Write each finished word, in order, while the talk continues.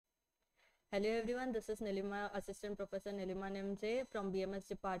Hello everyone, this is Nilima, Assistant Professor Nilima Nimje from BMS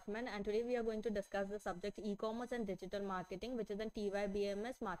department, and today we are going to discuss the subject e-commerce and digital marketing, which is an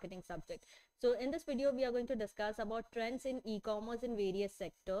TY-BMS marketing subject. So in this video we are going to discuss about trends in e-commerce in various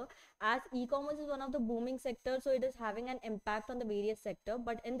sector. As e-commerce is one of the booming sectors, so it is having an impact on the various sector,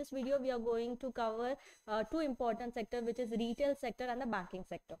 but in this video we are going to cover two important sectors, which is retail sector and the banking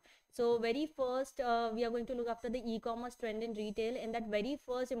sector. So very first we are going to look after the e-commerce trend in retail. In that very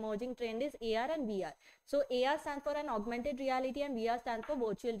first emerging trend is AR and VR. So AR stands for an augmented reality and VR stands for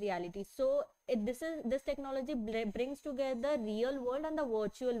virtual reality. So this technology brings together real world and the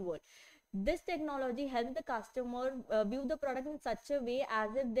virtual world. This technology helps the customer view the product in such a way as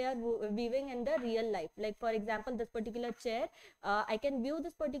if they are viewing in the real life. Like for example, this particular chair, I can view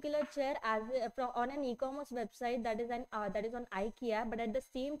this particular chair as on an e-commerce website that is on IKEA, but at the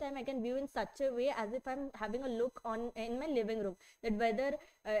same time I can view in such a way as if I'm having a look on in my living room, that whether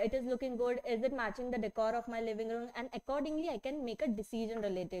it is looking good, is it matching the decor of my living room, and accordingly I can make a decision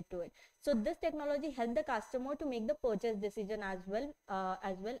related to it. So this technology helps the customer to make the purchase decision as well,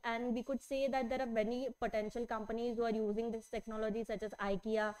 and we could say that there are many potential companies who are using this technology, such as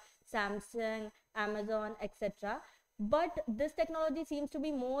IKEA, Samsung, Amazon, etc. But this technology seems to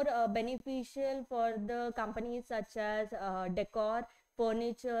be more beneficial for the companies such as decor,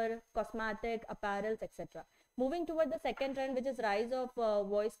 furniture, cosmetic, apparels, etc. Moving toward the second trend, which is rise of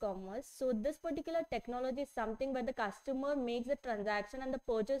voice commerce. So this particular technology is something where the customer makes the transaction and the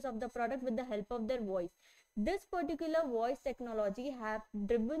purchase of the product with the help of their voice. This particular voice technology have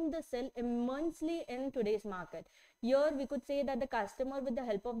driven the sale immensely in today's market. Here we could say that the customer with the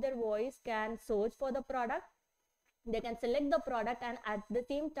help of their voice can search for the product, they can select the product, and at the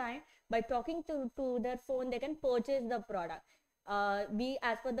same time by talking to their phone they can purchase the product.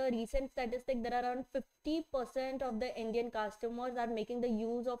 As per the recent statistic, there are around 50% of the Indian customers are making the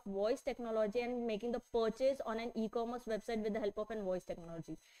use of voice technology and making the purchase on an e-commerce website with the help of an voice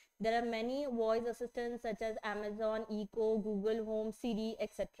technology. There are many voice assistants such as Amazon Echo, Google Home, Siri,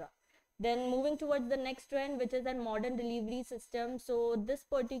 etc. Then moving towards the next trend, which is a modern delivery system. So this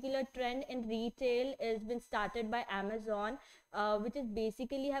particular trend in retail has been started by Amazon, which is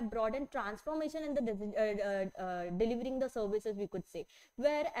basically have brought in transformation in the delivering the services, we could say,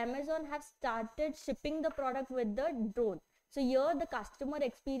 where Amazon have started shipping the product with the drone. So here the customer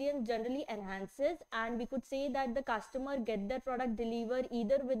experience generally enhances, and we could say that the customer get their product delivered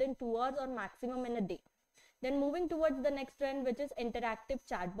either within 2 hours or maximum in a day. Then moving towards the next trend, which is interactive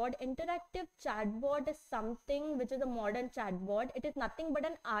chatbot. Interactive chatbot is something which is a modern chatbot. It is nothing but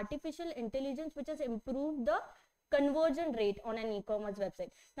an artificial intelligence which has improved the conversion rate on an e-commerce website.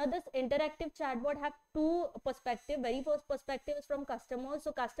 Now this interactive chatbot have two perspectives. Very first perspective is from customers.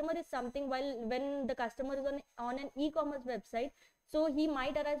 So customer is something, when the customer is on an e-commerce website, so he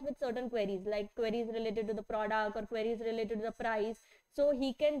might arise with certain queries, like queries related to the product or queries related to the price. So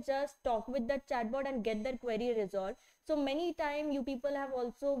he can just talk with that chatbot and get their query resolved. So many times you people have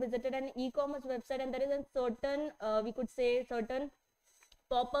also visited an e-commerce website and there is a certain, we could say certain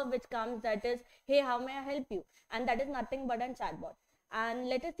pop-up which comes, that is, hey, how may I help you? And that is nothing but a chatbot. And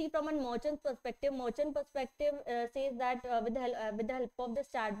let us see from a merchant perspective. Merchant perspective says that with the help of this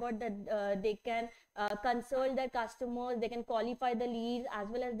chatbot, that they can consult their customers, they can qualify the leads, as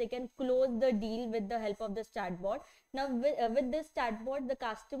well as they can close the deal with the help of this chatbot. Now with this chatbot, the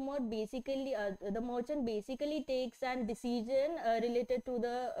customer basically, the merchant basically takes a decision related to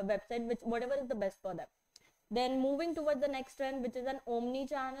the website, which whatever is the best for them. Then moving towards the next trend, which is an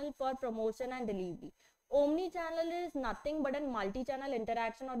omni-channel for promotion and delivery. Omni-channel is nothing but a multi-channel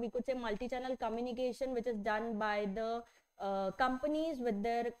interaction, or we could say multi-channel communication, which is done by the companies with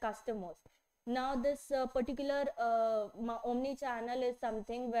their customers. Now this particular omni-channel is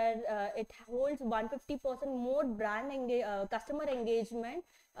something where it holds 150% more customer engagement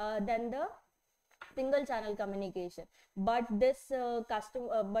than the single channel communication. But this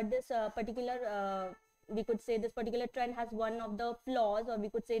particular we could say this particular trend has one of the flaws, or we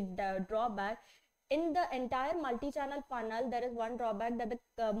could say the drawback. In the entire multi-channel funnel, there is one drawback, that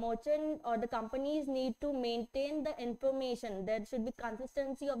the merchant or the companies need to maintain the information. There should be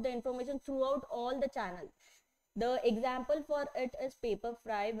consistency of the information throughout all the channels. The example for it is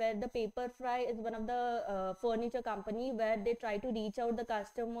Paperfry, where the Paperfry is one of the furniture company where they try to reach out the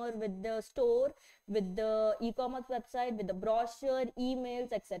customer with the store, with the e-commerce website, with the brochure,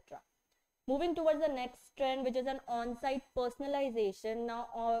 emails, etc. Moving towards the next trend, which is an on-site personalization.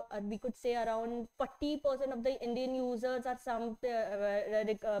 Now, we could say around 40% of the Indian users are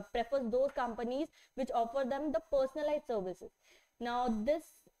prefers those companies which offer them the personalized services. Now, this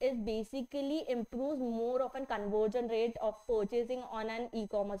is basically improves more of a conversion rate of purchasing on an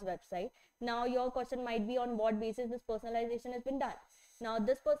e-commerce website. Now your question might be on what basis this personalization has been done. Now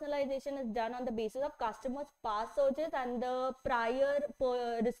this personalization is done on the basis of customers' past searches and the prior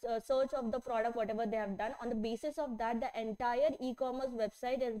search of the product, whatever they have done. On the basis of that, the entire e-commerce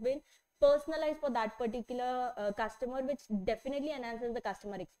website has been personalized for that particular customer, which definitely enhances the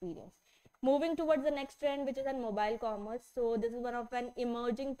customer experience. Moving towards the next trend, which is on mobile commerce. So this is one of an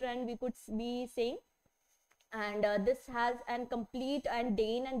emerging trend we could be saying, and this has an complete and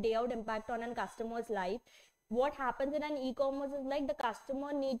day in and day out impact on a customer's life. What happens in an e-commerce is like the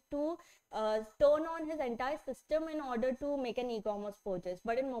customer need to turn on his entire system in order to make an e-commerce purchase.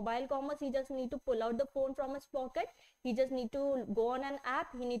 But in mobile commerce, he just need to pull out the phone from his pocket. He just need to go on an app.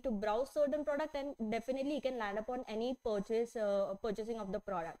 He need to browse certain product, and definitely he can land upon any purchasing of the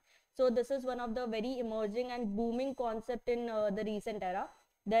product. So this is one of the very emerging and booming concept in the recent era.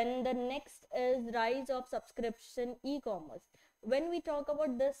 Then the next is rise of subscription e-commerce. When we talk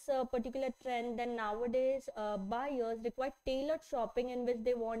about this particular trend, then nowadays buyers require tailored shopping in which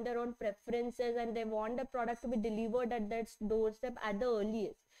they want their own preferences and they want the product to be delivered at their doorstep at the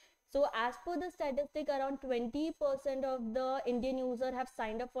earliest. So as per the statistic, around 20% of the Indian users have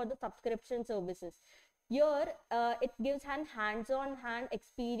signed up for the subscription services. Here it gives an hands-on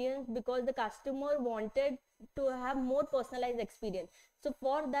experience because the customer wanted to have more personalized experience. So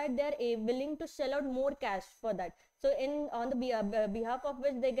for that, they are willing to shell out more cash for that. So on the behalf of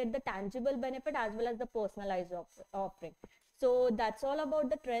which they get the tangible benefit as well as the personalized offering. So that's all about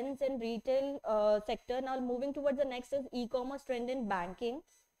the trends in retail sector. Now moving towards the next is e-commerce trend in banking.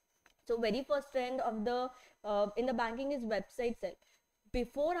 So very first trend of the in the banking is website self.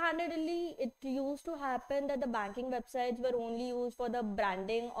 Beforehand, it used to happen that the banking websites were only used for the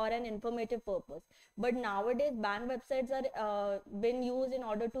branding or an informative purpose. But nowadays, bank websites are been used in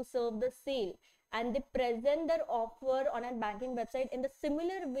order to serve the sale, and they present their offer on a banking website in the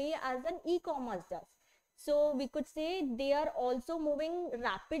similar way as an e-commerce does. So we could say they are also moving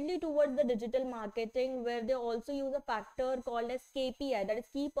rapidly towards the digital marketing, where they also use a factor called as KPI, that is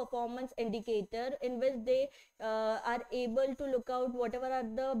key performance indicator, in which they are able to look out whatever are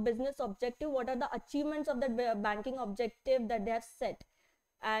the business objective, what are the achievements of the banking objective that they have set.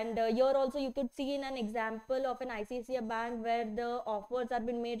 And here also you could see in an example of an ICICI bank where the offers have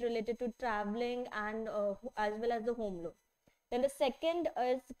been made related to traveling and as well as the home loan. Then the second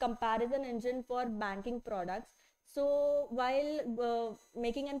is comparison engine for banking products. So while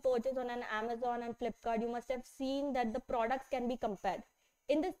making a purchase on an Amazon and Flipkart, you must have seen that the products can be compared.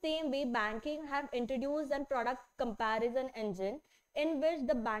 In the same way, banking have introduced a product comparison engine in which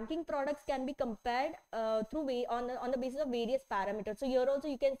the banking products can be compared on the basis of various parameters. So here also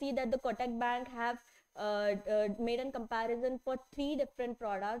you can see that the Kotak Bank have made a comparison for 3 different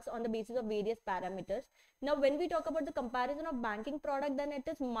products on the basis of various parameters. Now when we talk about the comparison of banking product, then it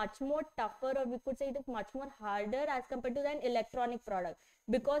is much more tougher, or we could say it is much more harder as compared to an electronic product,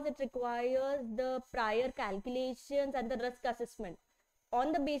 because it requires the prior calculations and the risk assessment.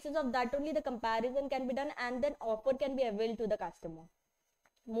 On the basis of that only the comparison can be done, and then offer can be availed to the customer.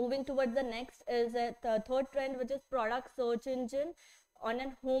 Moving towards the next is a third trend, which is product search engine on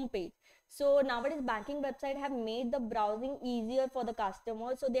a home page. So nowadays banking website have made the browsing easier for the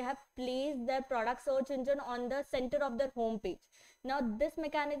customer. So they have placed their product search engine on the center of their home page. Now this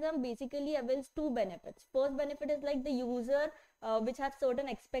mechanism basically avails 2 benefits. First benefit is like the user which have certain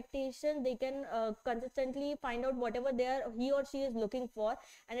expectations, they can consistently find out whatever he or she is looking for,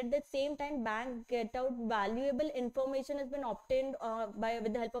 and at the same time bank get out valuable information has been obtained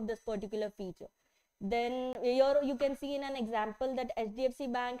with the help of this particular feature. Then here you can see in an example that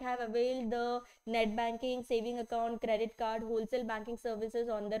HDFC Bank have availed the net banking, saving account, credit card, wholesale banking services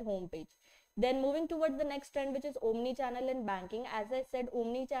on their homepage. Then moving towards the next trend, which is omni-channel in banking. As I said,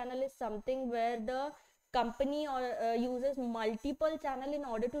 omni-channel is something where the company uses multiple channel in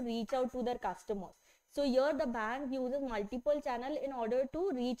order to reach out to their customers. So here the bank uses multiple channel in order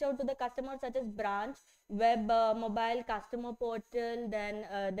to reach out to the customers, such as branch, web, mobile, customer portal, then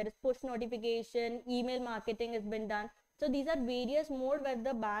there is push notification, email marketing has been done. So these are various mode where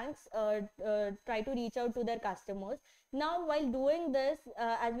the banks try to reach out to their customers. Now while doing this,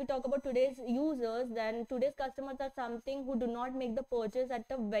 as we talk about today's users, then today's customers are something who do not make the purchase at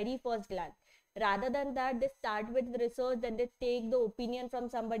the very first glance. Rather than that, they start with research, then they take the opinion from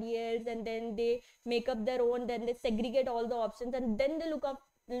somebody else, and then they make up their own, then they segregate all the options, and then they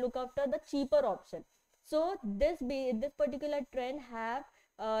look after the cheaper option. So this particular trend have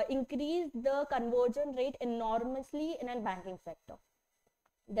increased the conversion rate enormously in a banking sector.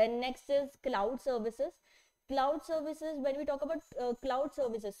 Then next is cloud services. cloud services, when we talk about cloud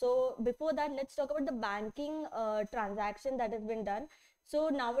services, so before that, let's talk about the banking transaction that has been done. So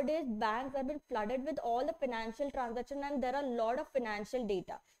nowadays, banks have been flooded with all the financial transaction, and there are a lot of financial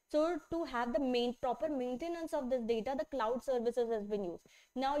data. So to have the proper maintenance of this data, the cloud services has been used.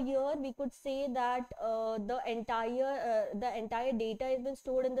 Now here we could say that the entire data has been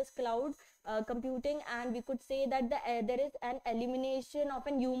stored in this cloud computing, and we could say that there is an elimination of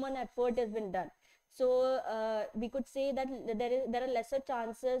an human effort has been done. So we could say that there are lesser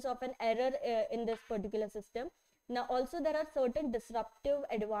chances of an error in this particular system. Now also there are certain disruptive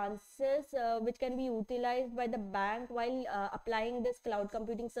advances which can be utilized by the bank while applying this cloud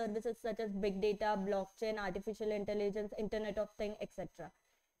computing services, such as big data, blockchain, artificial intelligence, internet of things, etc.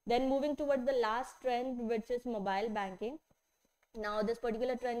 Then moving toward the last trend, which is mobile banking. Now this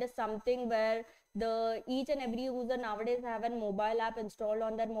particular trend is something where the each and every user nowadays have a mobile app installed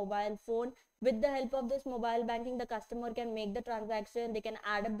on their mobile phone. With the help of this mobile banking, the customer can make the transaction, they can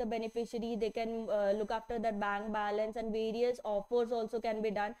add up the beneficiary, they can look after their bank balance, and various offers also can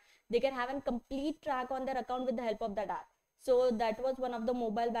be done. They can have a complete track on their account with the help of that app. So that was one of the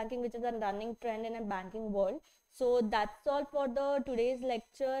mobile banking, which is a running trend in a banking world. So that's all for the today's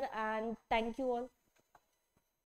lecture, and thank you all.